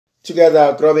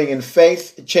together growing in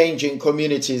faith, changing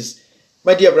communities.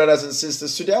 My dear brothers and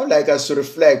sisters, today I would like us to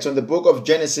reflect on the book of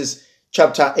Genesis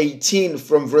chapter 18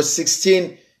 from verse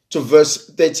 16 to verse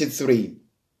 33.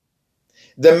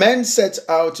 The men set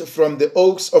out from the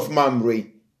oaks of Mamre,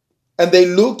 and they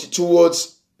looked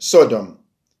towards Sodom.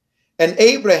 And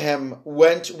Abraham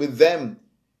went with them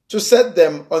to set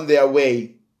them on their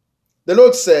way. The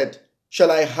Lord said,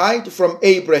 "Shall I hide from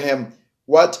Abraham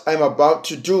what I am about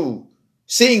to do,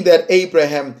 seeing that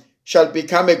Abraham shall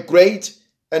become a great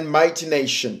and mighty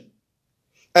nation,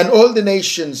 and all the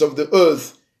nations of the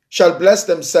earth shall bless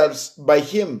themselves by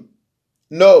him?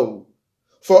 No,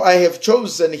 for I have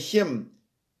chosen him,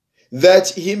 that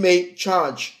he may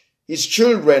charge his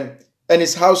children and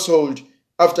his household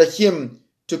after him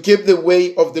to keep the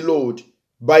way of the Lord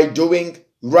by doing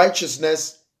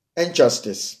righteousness and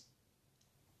justice,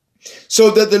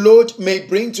 so that the Lord may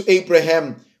bring to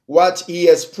Abraham what he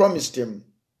has promised him."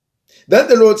 Then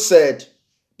the Lord said,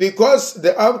 "Because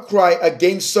the outcry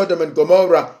against Sodom and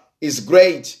Gomorrah is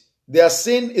great, their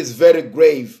sin is very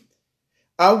grave,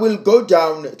 I will go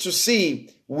down to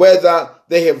see whether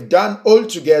they have done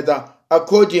altogether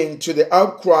according to the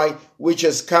outcry which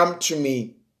has come to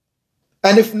me.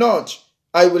 And if not,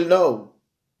 I will know."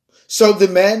 So the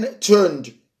men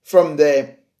turned from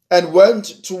there and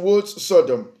went towards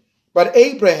Sodom, but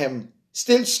Abraham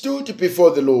still stood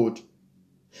before the Lord.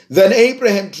 Then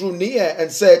Abraham drew near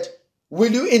and said,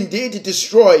 "Will you indeed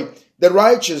destroy the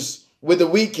righteous with the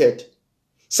wicked?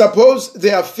 Suppose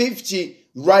there are 50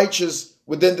 righteous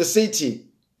within the city.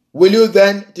 Will you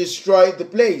then destroy the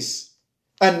place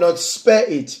and not spare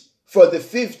it for the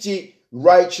 50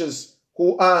 righteous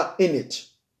who are in it?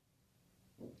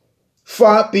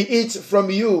 Far be it from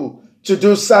you to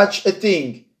do such a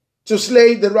thing, to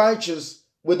slay the righteous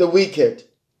with the wicked,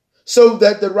 so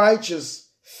that the righteous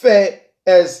fare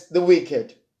as the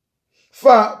wicked.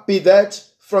 Far be that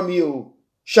from you.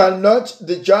 Shall not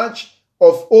the judge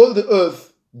of all the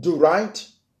earth do right?"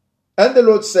 And the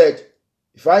Lord said,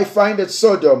 "If I find at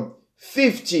Sodom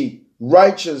 50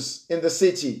 righteous in the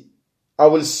city, I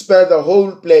will spare the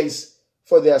whole place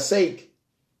for their sake."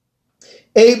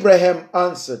 Abraham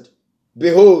answered,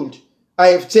 "Behold,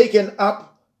 I've taken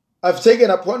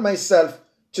upon myself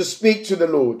to speak to the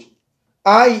Lord.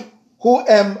 I who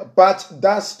am but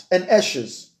dust and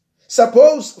ashes.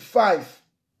 Suppose 5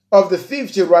 of the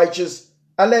 50 righteous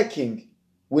are lacking.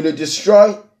 Will you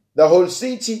destroy the whole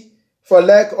city for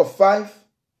lack of 5?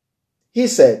 He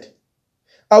said,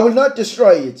 "I will not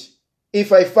destroy it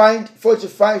if I find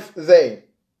 45 there."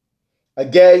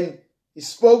 Again he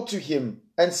spoke to him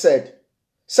and said,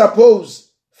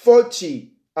 "Suppose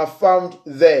 40 are found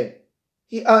there."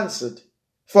 He answered,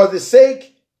 "For the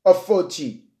sake of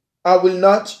 40, I will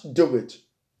not do it."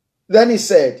 Then he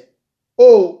said,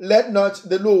 "Oh, let not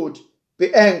the Lord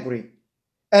be angry,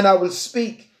 and I will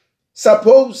speak.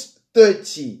 Suppose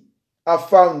 30 are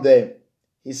found there."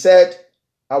 He said,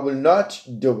 "I will not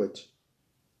do it.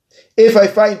 If I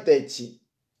find 30,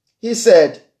 he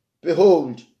said,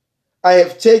 "Behold, I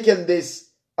have taken this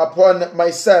upon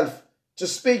myself to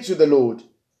speak to the Lord.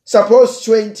 Suppose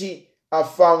 20 are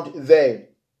found there."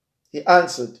 He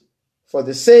answered, "For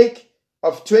the sake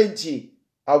of 20,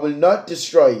 I will not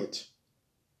destroy it."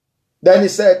 Then he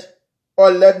said,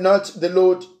 "Oh, let not the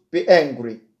Lord be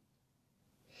angry,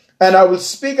 and I will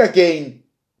speak again,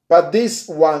 but this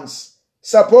once.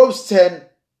 Suppose 10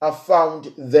 are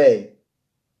found there."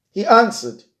 He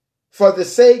answered, "For the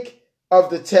sake of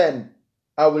the 10,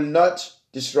 I will not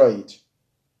destroy it."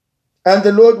 And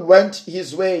the Lord went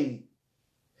his way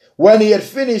when he had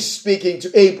finished speaking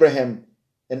to Abraham,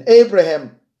 and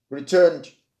Abraham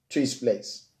returned to his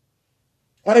place.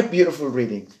 What a beautiful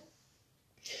reading.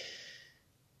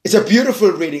 It's a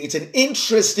beautiful reading. It's an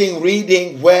interesting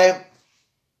reading where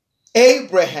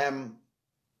Abraham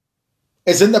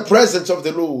is in the presence of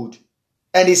the Lord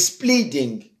and is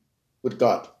pleading with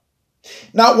God.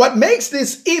 Now, what makes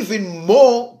this even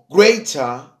more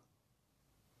greater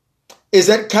is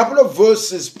that a couple of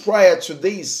verses prior to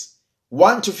this,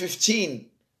 1 to 15,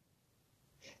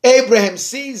 Abraham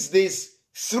sees these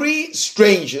 3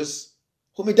 strangers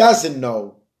whom he doesn't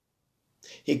know.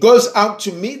 He goes out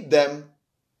to meet them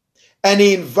and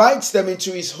he invites them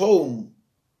into his home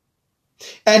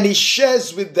and he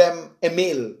shares with them a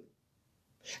meal.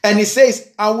 And he says,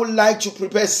 "I would like to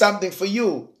prepare something for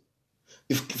you."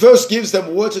 He first gives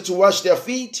them water to wash their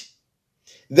feet.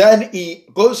 Then he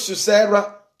goes to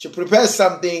Sarah to prepare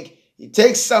something. He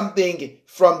takes something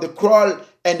from the kraal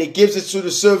and he gives it to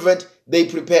the servant. They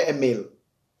prepare a meal.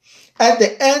 At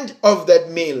the end of that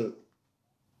meal,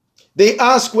 they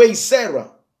ask, "Where is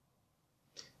Sarah?"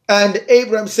 And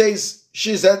Abraham says,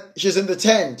 she's in the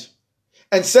tent.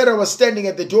 And Sarah was standing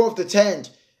at the door of the tent.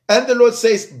 And the Lord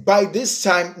says, by this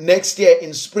time next year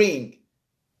in spring,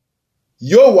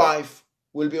 your wife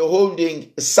will be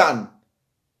holding a son.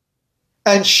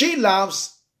 And she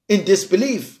laughs in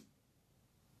disbelief.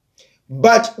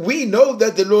 But we know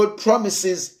that the Lord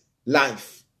promises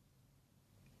life.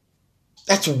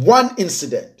 That's one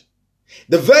incident.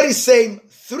 The very same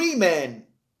three men,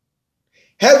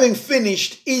 having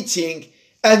finished eating,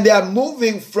 and they are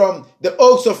moving from the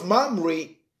oaks of Mamre.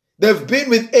 They've been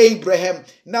with Abraham.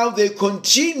 Now they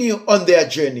continue on their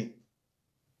journey.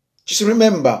 Just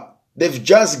remember, they've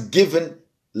just given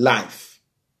life.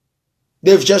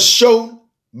 They've just shown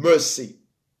mercy.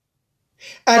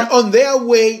 And on their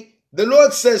way, the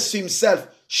Lord says to himself,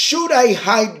 should I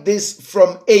hide this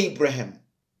from Abraham?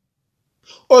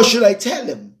 Or should I tell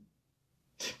him?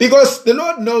 Because the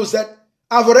Lord knows that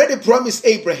I've already promised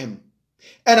Abraham,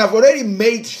 and I've already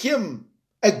made him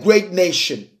a great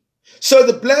nation. So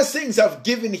the blessings I've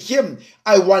given him,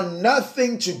 I want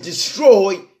nothing to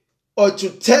destroy or to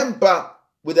tamper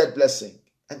with that blessing.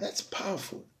 And that's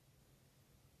powerful.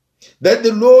 That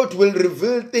the Lord will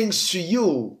reveal things to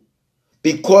you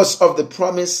because of the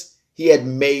promise he had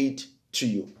made to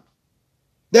you.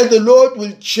 That the Lord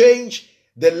will change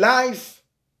the life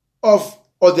of,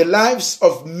 or the lives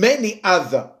of many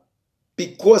other,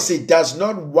 because he does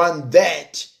not want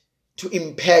that to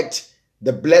impact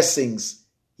the blessings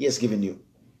he has given you.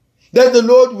 That the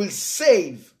Lord will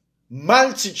save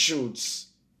multitudes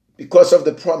because of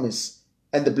the promise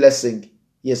and the blessing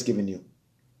he has given you.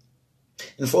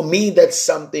 And for me, that's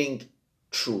something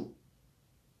true.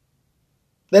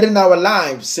 That in our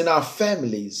lives, in our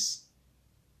families,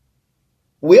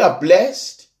 we are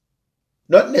blessed,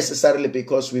 not necessarily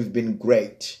because we've been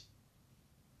great,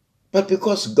 but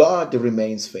because God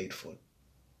remains faithful.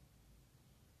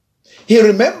 He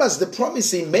remembers the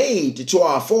promise he made to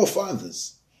our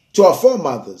forefathers, to our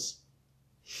foremothers.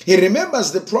 He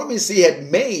remembers the promise he had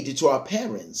made to our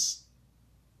parents.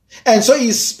 And so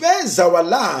he spares our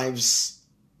lives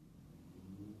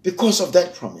because of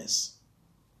that promise.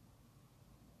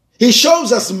 He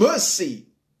shows us mercy,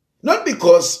 not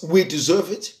because we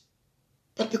deserve it,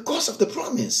 but because of the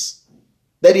promise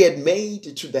that he had made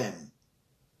to them.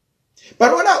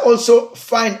 But what I also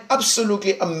find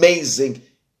absolutely amazing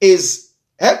is,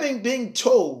 having been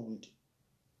told,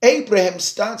 Abraham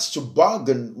starts to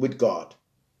bargain with God.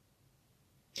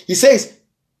 He says,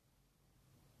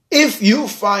 if you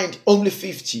find only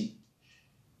 50,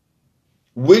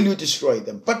 will you destroy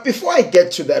them? But before I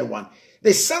get to that one,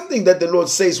 there's something that the Lord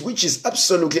says which is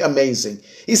absolutely amazing.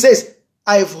 He says,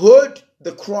 I've heard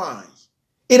the cry.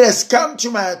 It has come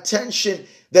to my attention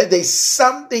that there's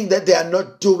something that they are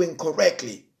not doing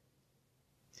correctly.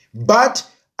 But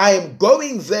I am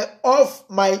going there of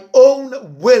my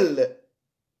own will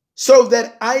so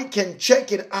that I can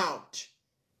check it out.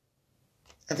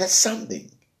 And that's something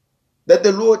that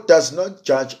the Lord does not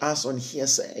judge us on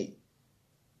hearsay.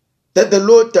 That the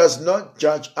Lord does not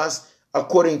judge us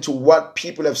according to what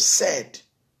people have said.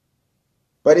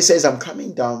 But he says, I'm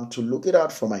coming down to look it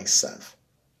out for myself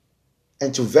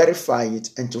and to verify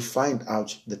it and to find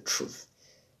out the truth.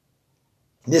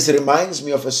 This reminds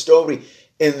me of a story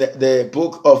in the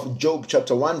book of Job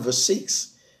chapter 1 verse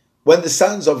 6, when the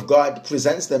sons of God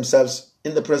presents themselves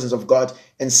in the presence of God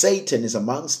and Satan is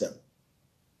amongst them.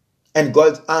 And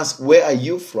God asks, where are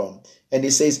you from? And he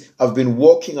says, I've been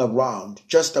walking around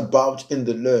just about in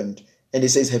the land. And he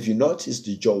says, have you noticed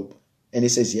Job? And he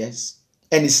says, yes.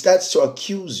 And he starts to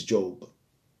accuse Job.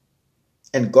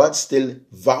 And God still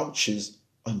vouches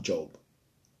on Job.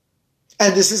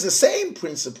 And this is the same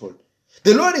principle.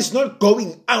 The Lord is not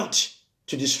going out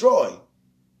to destroy.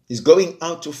 He's going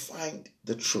out to find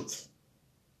the truth.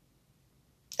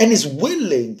 And is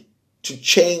willing to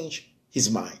change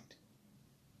his mind.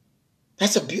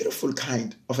 That's a beautiful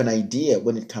kind of an idea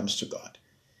when it comes to God.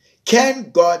 Can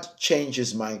God change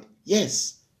his mind?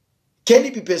 Yes. Can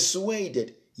he be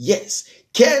persuaded? Yes.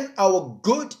 Can our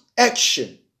good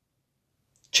action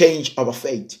change our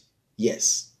fate?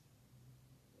 Yes.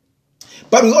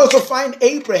 But we also find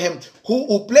Abraham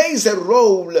who plays a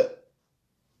role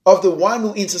of the one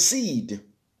who intercedes,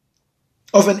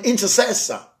 of an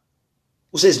intercessor,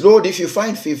 who says, Lord, if you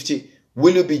find 50,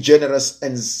 will you be generous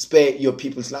and spare your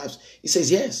people's lives? He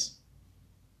says, yes.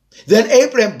 Then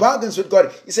Abraham bargains with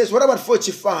God. He says, what about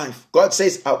 45? God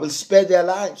says, I will spare their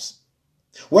lives.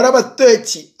 What about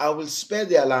 30? I will spare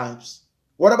their lives.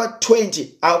 What about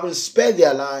 20? I will spare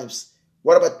their lives.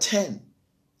 What about 10?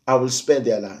 I will spare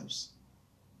their lives.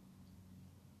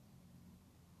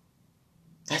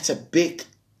 That's a big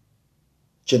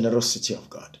generosity of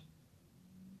God.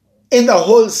 In the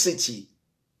whole city,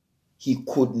 he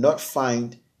could not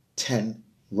find 10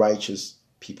 righteous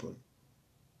people.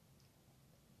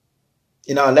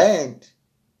 In our land,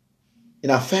 in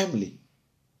our family,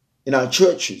 in our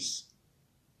churches,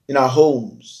 in our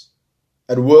homes,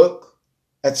 at work,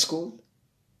 at school,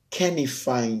 can he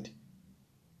find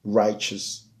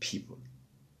righteous people?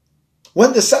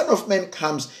 When the Son of Man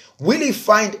comes, will he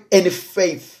find any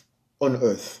faith on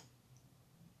earth?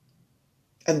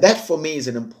 And that for me is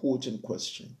an important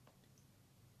question.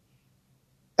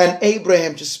 And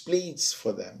Abraham just pleads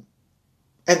for them.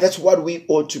 And that's what we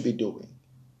ought to be doing.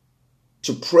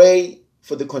 To pray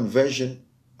for the conversion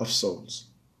of souls,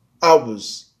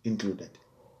 ours included.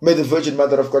 May the Virgin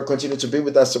Mother of God continue to be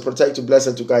with us, to protect, to bless,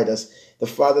 and to guide us. The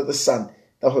Father, the Son,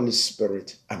 the Holy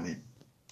Spirit. Amen.